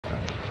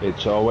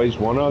It's always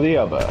one or the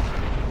other.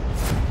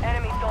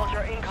 Enemy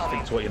soldier incoming.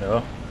 Stick to what you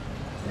know.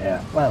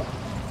 Yeah, well.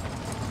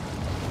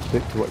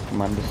 Stick to what the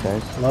commander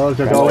says. Loads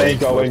are Going.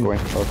 going. I'm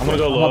gonna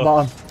go I'm low. at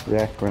bottom.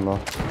 Yeah, going low.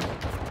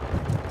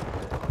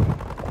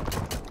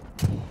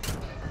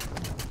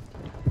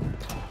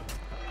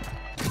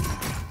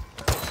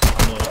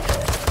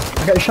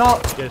 I get a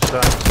shot. Get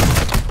shot.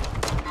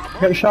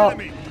 Get a shot.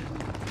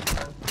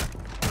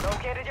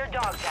 Located your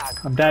dog tag.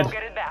 I'm dead. Go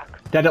get it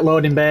back. Dead at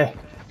loading bay.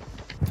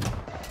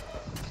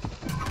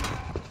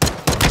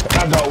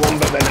 I got one,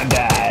 but then I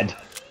died.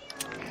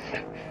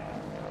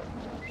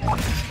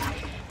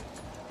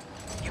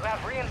 You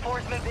have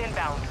reinforcements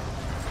inbound.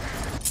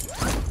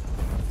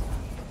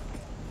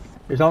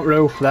 He's on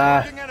roof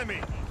there.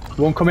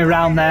 One coming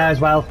round there as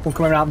well. One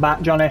coming round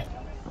back, Johnny.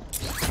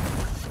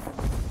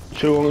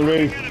 Two on the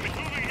roof.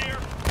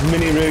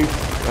 Mini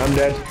roof. I'm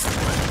dead.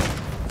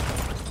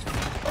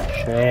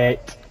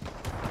 Shit.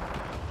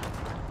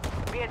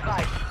 Be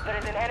advised, there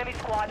is an enemy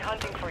squad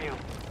hunting for you.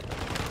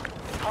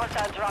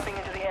 Hostiles dropping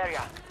into the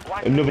area.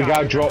 Watch Another the guy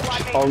sky. dropped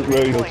Squad on mates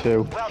roof deploying.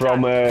 too Well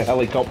from done. a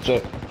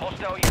helicopter.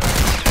 Hostile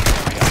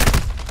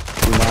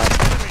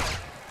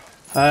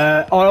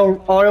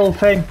Oil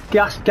thing.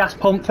 Gas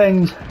pump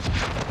things.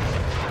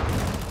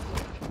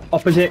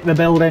 Opposite the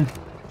building.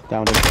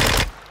 Down him.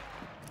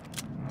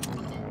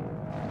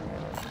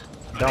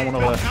 Down one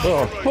over there.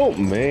 Oh, fuck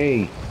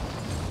me.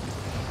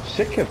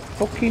 Sick of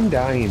fucking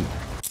dying.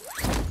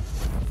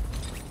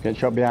 Get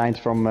shot behind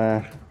from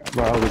where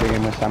I was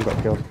doing when Sam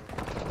got killed.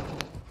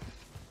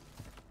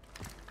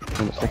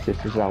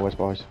 This is ours,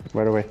 boys.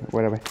 Where are we?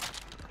 Where are we?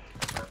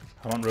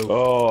 I'm on roof.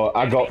 Oh,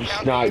 I got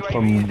sniped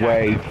from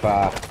way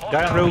far.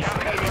 Guy on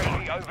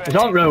roof. He's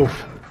on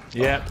roof.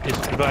 Yeah,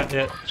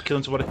 he's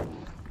killing somebody.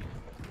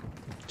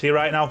 To your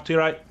right now, to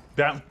your right.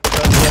 Down.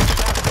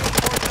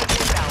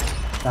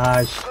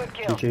 Nice. Good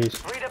kill. GG's.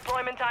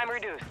 Redeployment time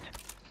reduced.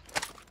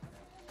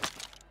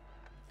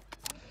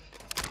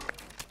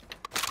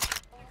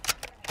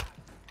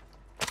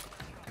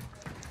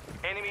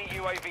 Enemy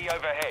UAV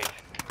overhead.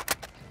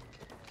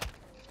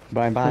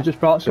 Bye bye. I just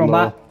brought some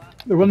Below. back.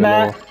 There's one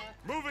there.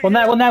 One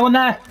there, one there, one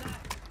there.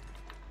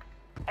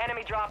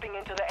 Enemy dropping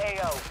into the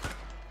AO.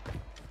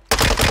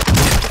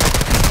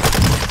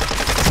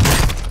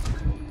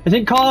 He's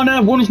in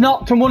corner. One's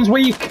knocked and one's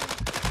weak.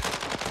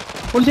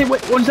 One's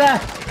there.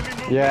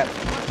 Yeah.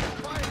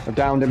 I've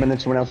downed him and then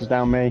someone else has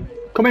downed me.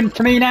 Coming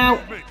to me now.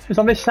 He's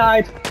on this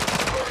side.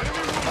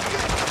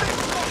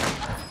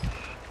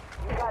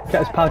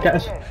 Get us, pal, get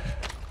us.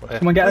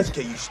 Someone get us.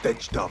 Get you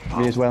stitched up,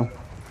 Me as well.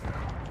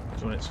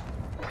 2 minutes.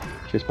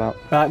 Just about.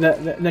 Right, they're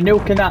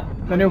nuking that.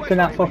 They're nuking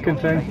that fucking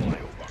thing. Yeah,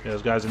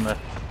 there's guys in there.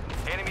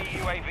 Enemy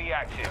UAV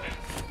active.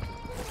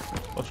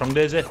 What's wrong,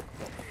 Daisy?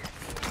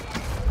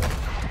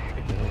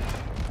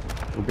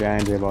 We're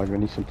behind here, boys. We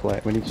need some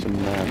plate. We need some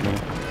money.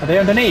 Are they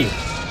underneath?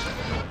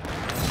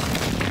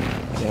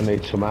 I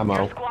need some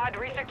ammo. Squad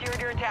resecured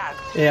your tag.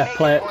 Yeah, Make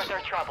play it it. worth their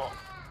trouble.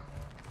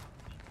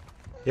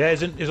 Yeah,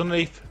 he's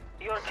underneath.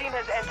 Your team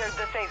has entered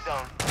the safe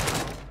zone.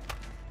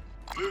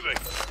 Moving.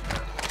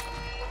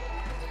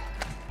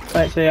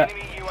 Let's see it.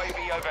 Enemy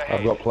UAV overhead.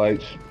 I've got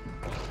plates.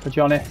 For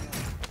Johnny.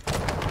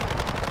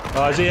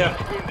 Oh, he's here.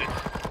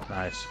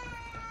 Nice.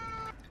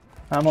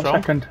 I'm on Strong.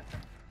 second.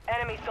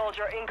 Enemy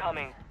soldier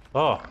incoming.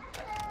 Oh,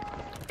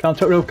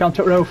 Count up roof, count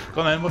up roof.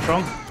 go on then, what's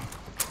wrong?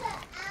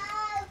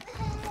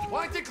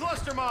 Point the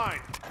cluster mine.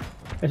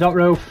 He's on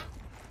roof.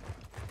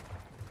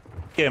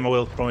 Get him, I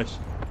will, promise.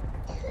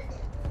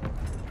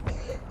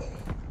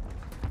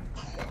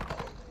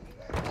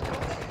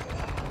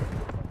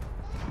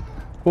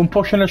 One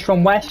pushing us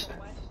from west.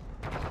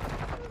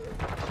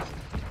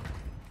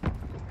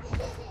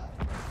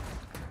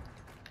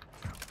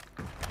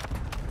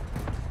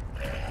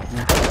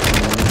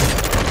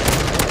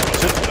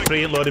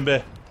 Three loading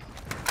bay.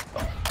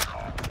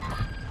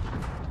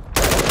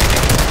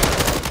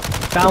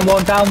 Down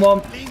one, down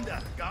one.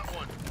 Linda, got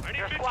one.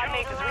 Your squad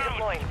mate is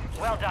redeploying.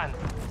 Well done.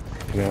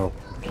 No,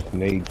 just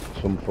need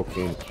some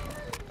fucking...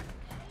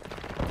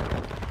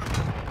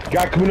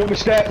 Guy coming up the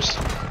steps.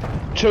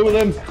 Two of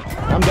them.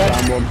 I'm dead.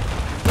 I'm one.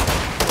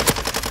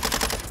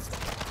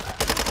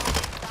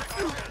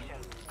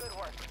 Good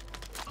work.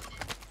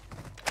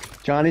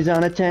 Johnny's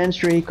on a 10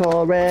 streak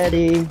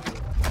already.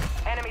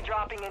 Enemy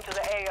dropping into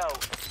the AO.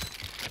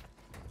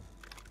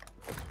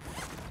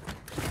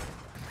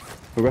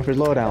 We're referee's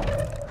loadout.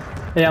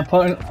 Yeah, I'm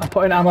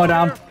putting ammo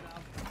down.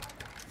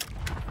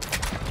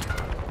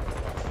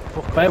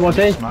 Where was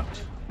he?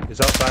 Smacked.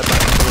 He's outside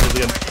back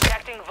again.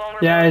 Detecting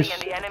vulnerability Yeah, in he's-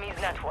 the enemy's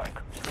network.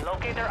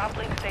 Locate their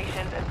uplink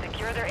stations and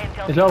secure their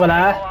intel. He's over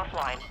there. Go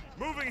offline.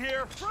 Moving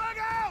here. Frag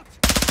out.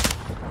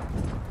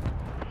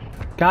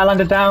 Guy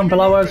landed down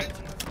below us.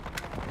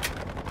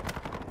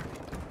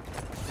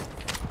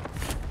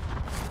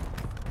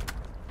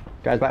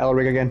 Guys back L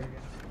rig again.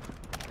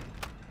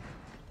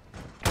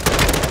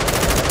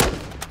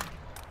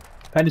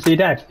 Is he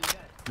dead?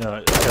 No,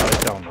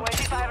 it's down.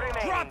 25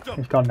 remaining. Dropped him.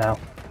 He's gone now.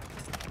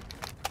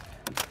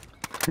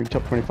 We're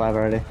top 25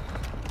 already.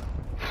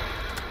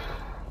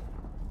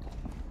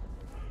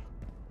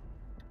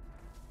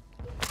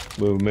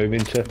 We're moving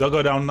to. Don't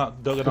go down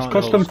that. Don't go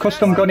down.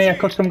 Custom gun here.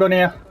 Custom gun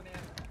here.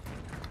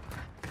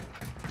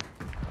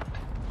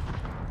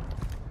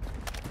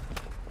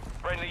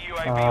 Friendly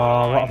UAV Oh, what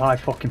online. have I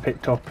fucking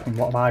picked up and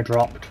what have I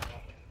dropped?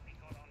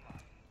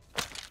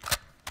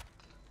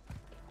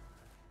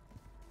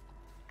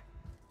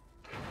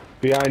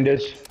 Behind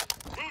us.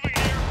 Moving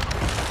here.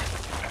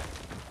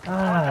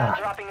 Ah,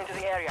 Dropping into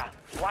the area.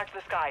 Watch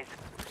the skies.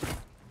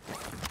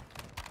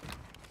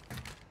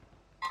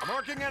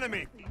 Marking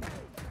enemy.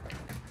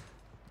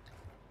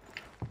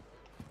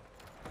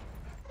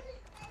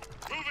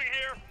 Moving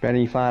here.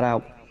 Benny, far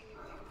out.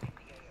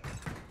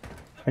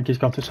 I think he's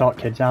gone to sort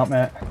kids out,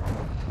 mate.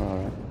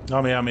 Alright. No,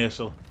 I'm here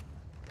still.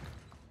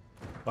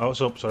 Oh,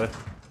 what's up? Sorry.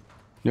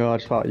 No, I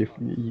just thought you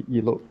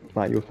looked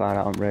like you were far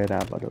out on radar,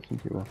 but I don't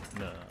think you were.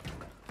 No.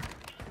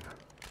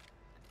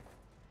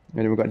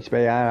 Anyone got any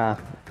spare AR?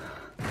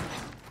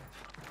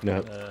 No.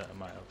 I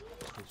might have.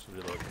 Let's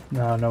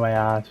reload. No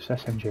AR, just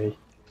SMG.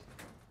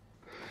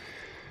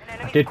 An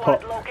enemy did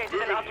squad put- located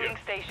an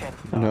uplink station.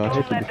 No, I Don't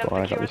took it let them before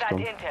I got secure this that gun.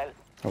 intel.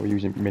 I was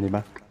using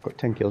miniback. Got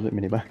 10 kills with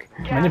miniback.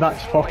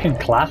 Minibac's fucking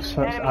class.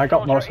 I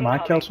got most of my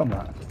kills from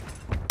that.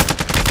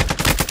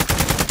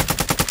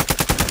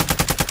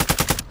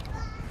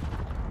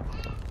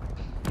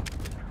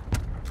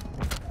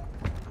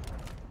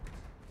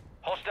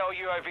 Hostile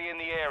UAV in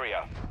the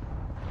area.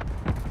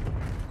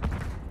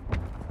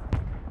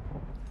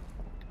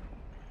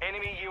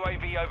 Enemy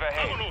UAV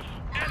overhead.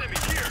 Enemy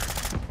here.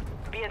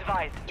 Be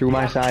advised. To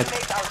my you have side.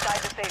 teammates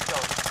outside the safe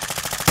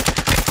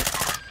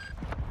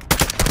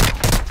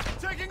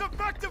zone. Taking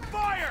effective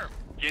fire.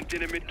 Yent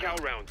in a mid-cal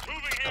round.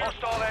 Moving here.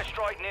 Hostile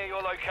airstrike near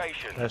your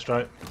location. That's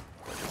right.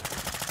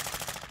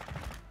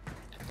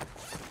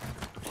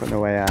 Got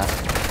no AR.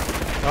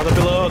 Oh, they're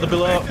below. They're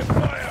below.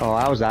 Oh,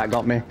 how's that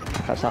got me?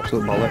 That's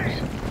absolute bollocks.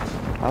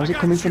 How's it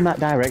coming from that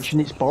direction?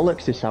 It's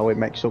bollocks, this how it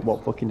makes up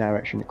what fucking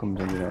direction it comes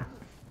in, you know.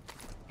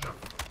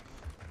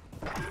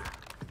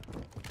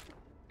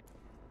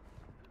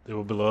 They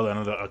were below then.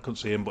 I couldn't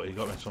see him, but he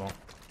got me somehow.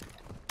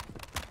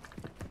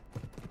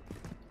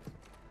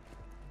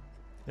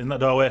 In that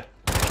doorway.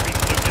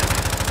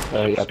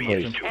 Yeah,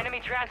 please.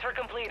 Enemy transfer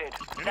completed.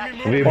 That's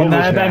Have you it. One moved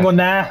there, us Ben, now? one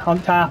there, on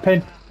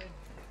tarping.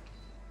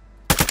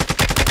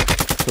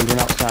 Children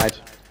outside.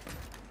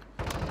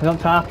 He's on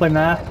tarpaulin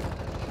there.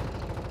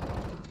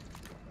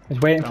 He's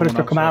waiting for us to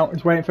Someone come outside. out.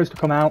 He's waiting for us to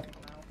come out.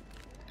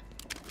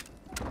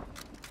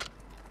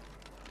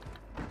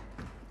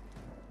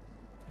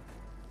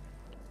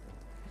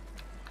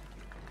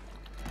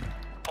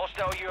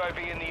 Hostile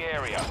UAV in the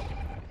area.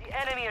 The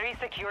enemy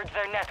resecured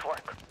their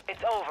network.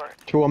 It's over.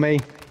 Two on me.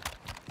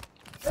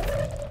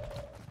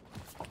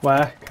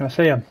 Where? Can I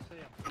see him?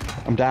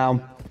 I'm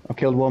down. I've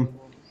killed one.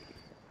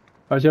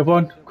 Where's the other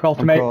one? Crawl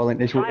to I'm me.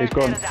 crawling. It's gone.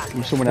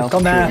 There's someone else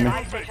gone there. shooting me.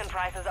 Buy station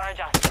prices are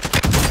adjusted.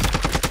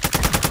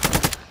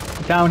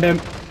 Downed him.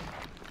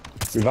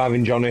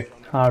 Reviving Johnny.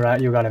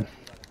 Alright, you got him.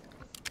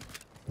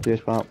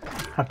 Cheers, pal.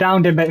 I've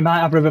downed him, but he might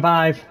have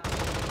revive.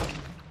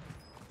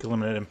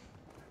 Eliminate him.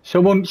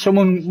 Someone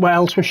where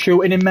else was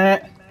shooting him, mate?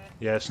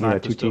 Yeah, Yeah,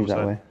 snipers. two teams that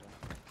still way.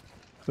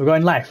 We're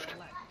going left.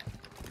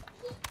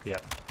 Yeah.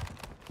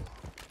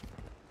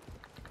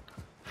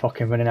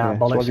 Fucking running out Yeah, of so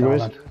bullets what now, you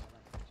man. is?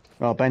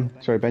 Oh, Ben.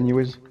 Sorry, Ben, you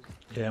was?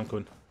 Yeah, I'm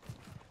coming.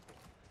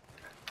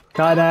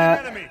 Guy there.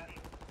 Enemy.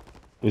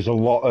 There's a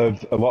lot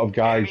of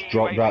guys Enemy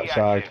dropped UAV that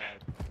side. active.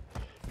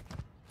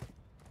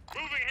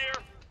 Moving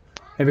here.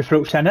 Maybe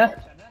fruit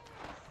centre.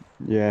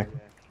 Yeah.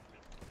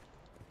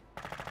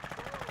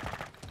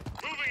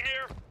 Moving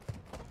here.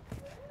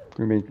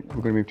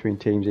 We're gonna move between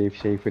teams here,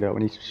 see if we don't.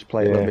 We need to just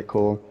play a little Yeah. bit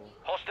cool.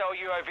 Hostile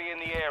UAV in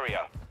the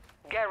area.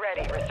 Get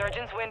ready.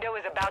 Resurgence window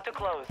is about to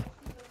close.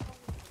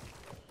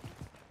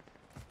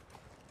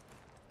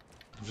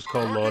 I've just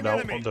called load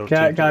out. There were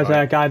Guy, two to guys the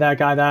there, right.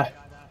 guy there.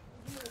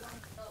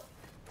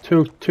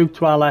 Two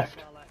to our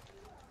left.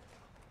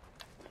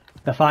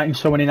 They're fighting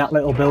someone in that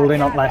little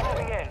building up left.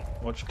 Moving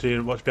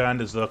in. Watch behind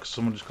us though, because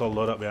someone just called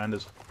load out behind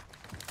us.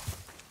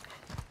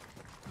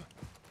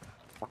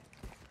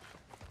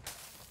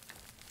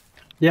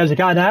 Yeah, there's a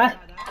guy there.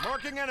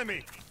 Marking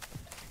enemy.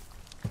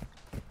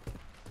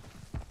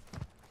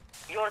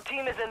 Your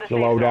team is in the The safe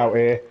load zone. out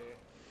here.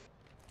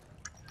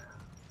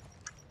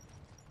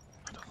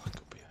 I don't like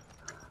up here.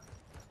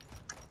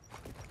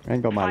 I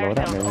ain't got my load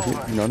at me. Is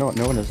it? No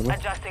one has. Have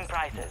Adjusting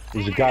prices.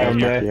 There's a guy on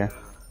there. Yeah.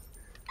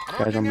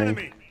 Guys on Marking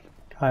me. enemy.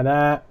 Guy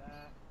there.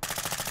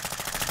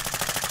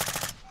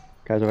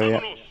 Guys over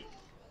here.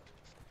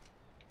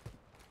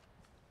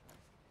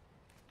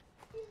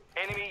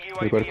 Enemy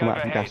We've got to UAV come out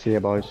from overhead. gas here,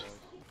 boys.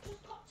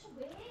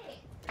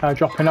 Guy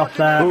dropping off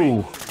there.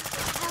 Ooh.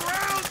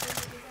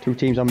 Two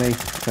teams on me.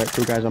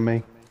 Two guys on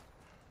me.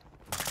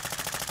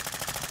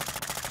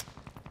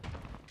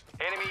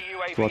 Enemy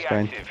What's UAV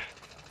going? active.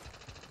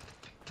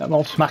 Them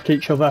all smack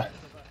each other.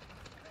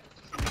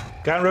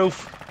 Get on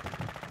roof.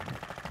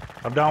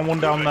 I've down one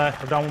down there.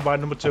 I've down one by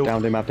number 2.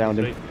 Downed him. I've downed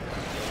him.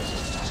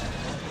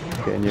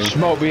 Getting you.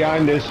 Smoke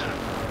behind us.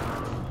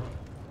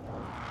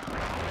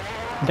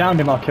 Downed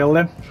him or killed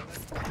him.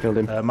 Killed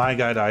him. My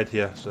guy died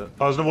here. So.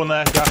 Oh, there's another one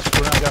there. Gas.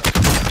 Run out of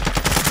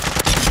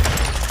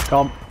gas.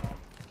 Come.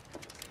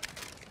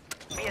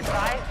 Be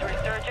advised, the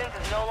resurgence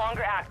is no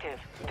longer active.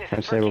 This Can't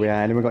is say where we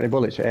are. Anyone got any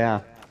bullets for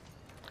AR?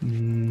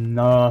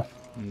 No.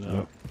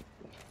 No.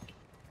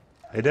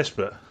 Are you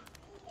desperate?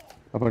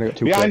 I've only got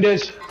 2 Behind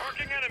clips. us.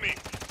 Marking enemy.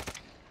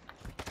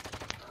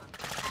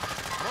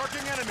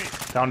 Marking enemy.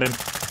 Downed him.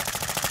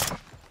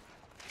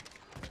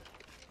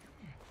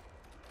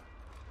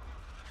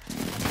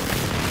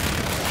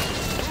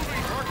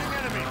 Marking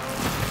enemy.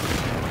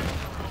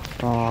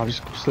 Oh, I've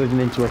just slid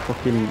into a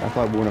fucking... I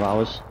thought one of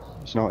ours.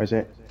 It's not, is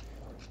it?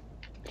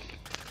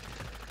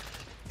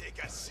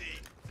 Take a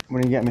seat.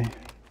 When you get me?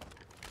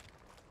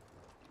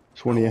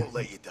 It's one of you. Won't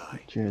let you die.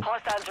 Cheers.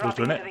 hostiles Who's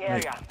dropping doing into it? the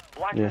area.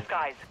 Watch Yeah. the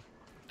skies.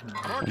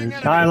 Marking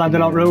enemy. Guy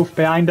landed on roof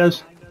behind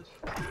us.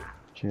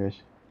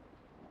 Cheers.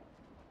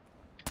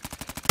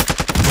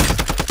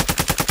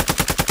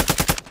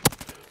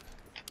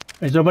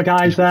 There's other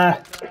guys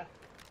there.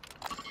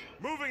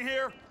 Moving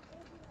here.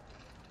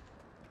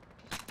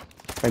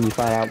 When you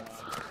fire out.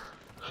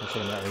 What's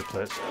on that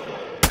replace?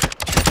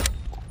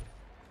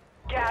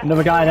 Gas.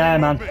 Another guy there,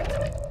 man.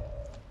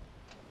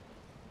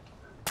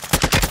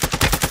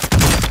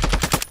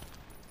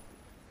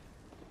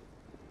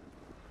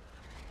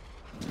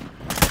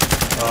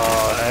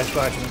 Oh,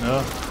 airstrike. No.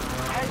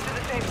 Head to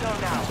the safe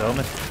zone now. Tell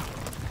me.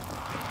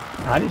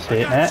 I didn't see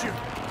it, mate.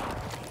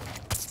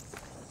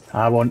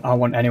 I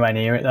wasn't anywhere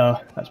near it though.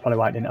 That's probably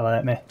why it didn't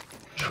alert me.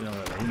 You know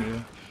what I mean?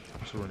 Yeah.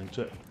 Let's run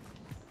into it.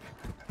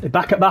 They're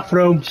back at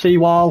bathroom,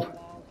 seawall.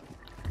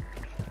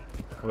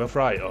 Are we off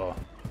right or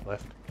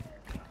left?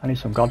 I need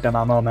some goddamn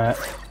ammo, mate.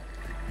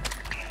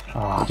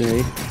 Oh, What do you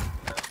need?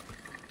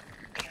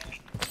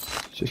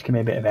 just give me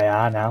a bit of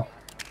AR now.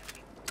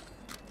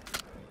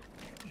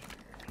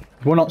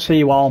 There's one at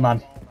seawall,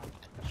 man.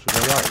 Should we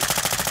go right?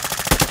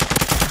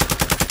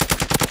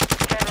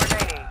 10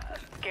 remaining.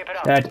 Keep it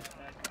up. Dead.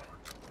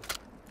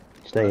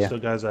 Stay There's here. still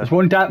guys there. There's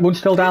one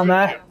still down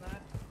there.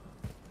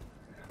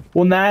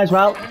 One there as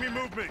well. Enemy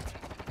movement.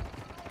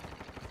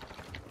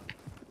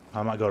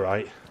 I might go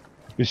right.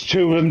 There's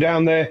 2 of them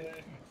down there.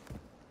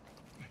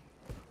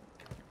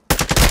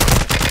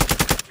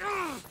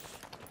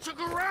 Took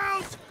a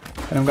round.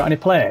 Anyone got any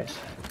plates?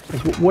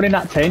 There's one in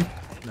that tin.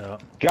 No.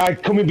 Guy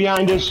coming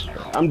behind us.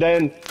 I'm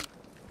down.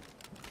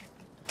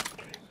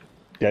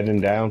 Dead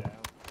and down.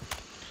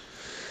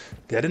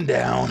 Dead and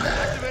down.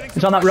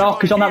 He's on that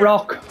rock. He's on that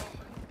rock.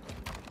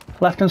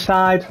 Left hand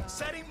side.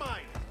 Setting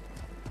mine.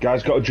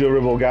 Guy's got a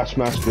durable gas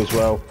mask as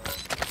well.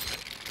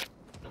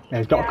 Yeah,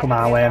 he's got to come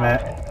our way,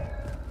 mate.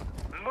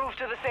 Move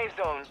to the safe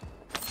zone.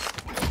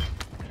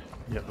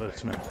 Yep,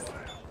 that's me.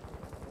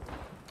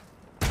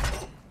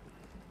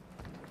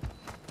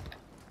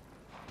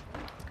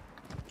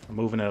 I'm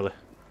moving early.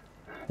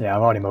 Yeah,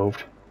 I've already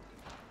moved.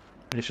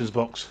 Munitions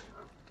box.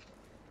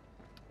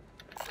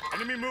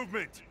 Enemy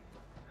movement.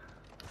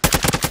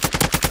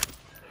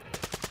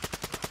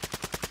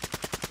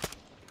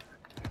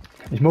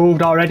 He's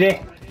moved already.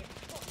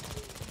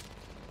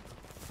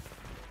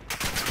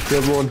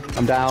 Killed one.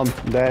 I'm down.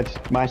 I'm dead.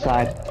 My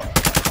side. Your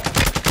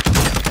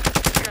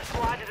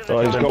squad is in the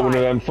Oh, he's zone. got one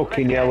of them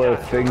fucking yellow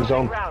Let's things go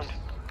on. ground. The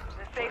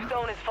safe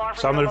zone is far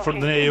from Sam your in front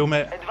of location. you,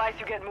 mate. Advise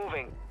you get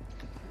moving.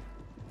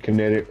 Can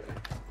hear it.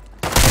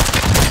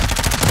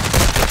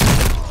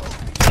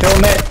 Kill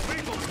me.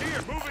 Lethal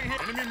here. Moving here.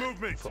 Enemy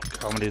movement. Fuck,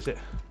 how many is it?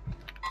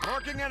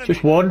 Marking enemy.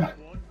 Just one.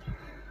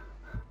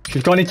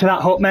 She's gone into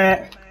that hut,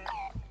 mate.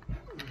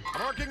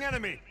 Marking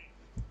enemy.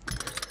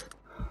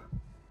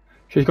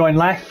 She's going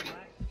left.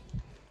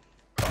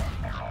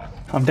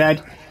 I'm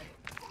dead.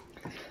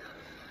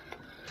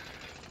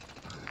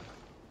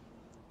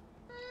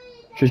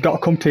 She's got to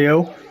come to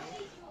you.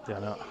 Yeah,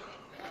 no.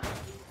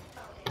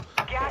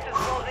 Gas is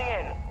closing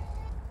in.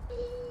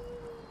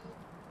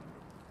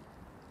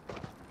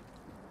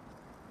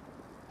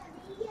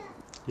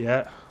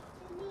 Yeah.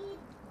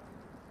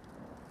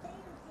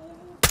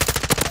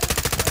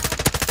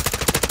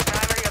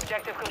 Primary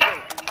objective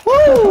complete.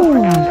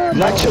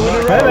 Back to the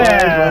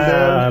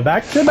road.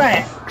 Back to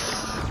backs.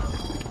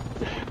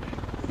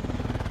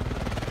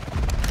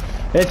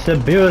 It's a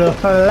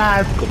beautiful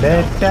life.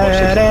 Da,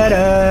 da, da,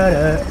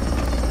 da, da.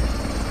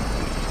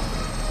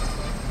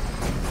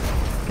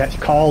 Gets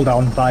called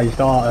on by his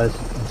daughters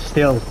and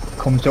still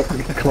comes up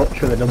with the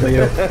clutch with a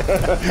W.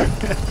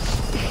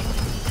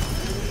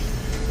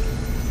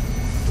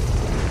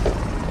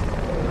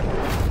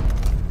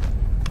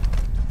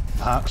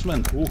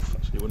 Marksman. Oof,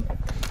 that's a good one.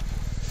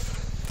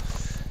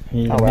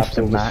 He Oh, missed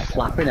the absolutely mark.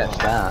 slapping at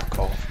that. Fuck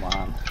off,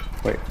 man.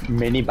 Wait,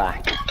 mini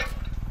back.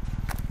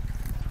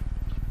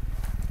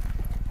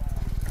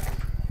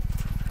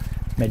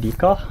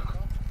 Medico.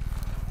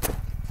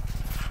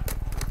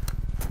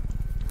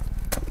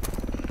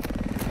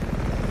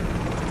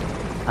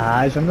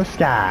 Eyes on the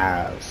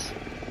skies.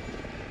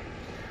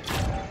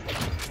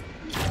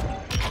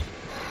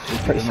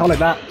 Pretty solid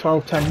that.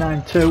 12, 10,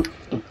 9, 2.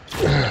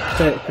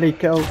 33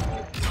 kills.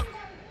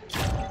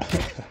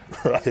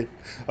 Right,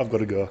 I've got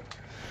to go.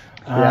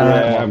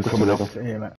 Yeah, I'm coming up. See you, mate.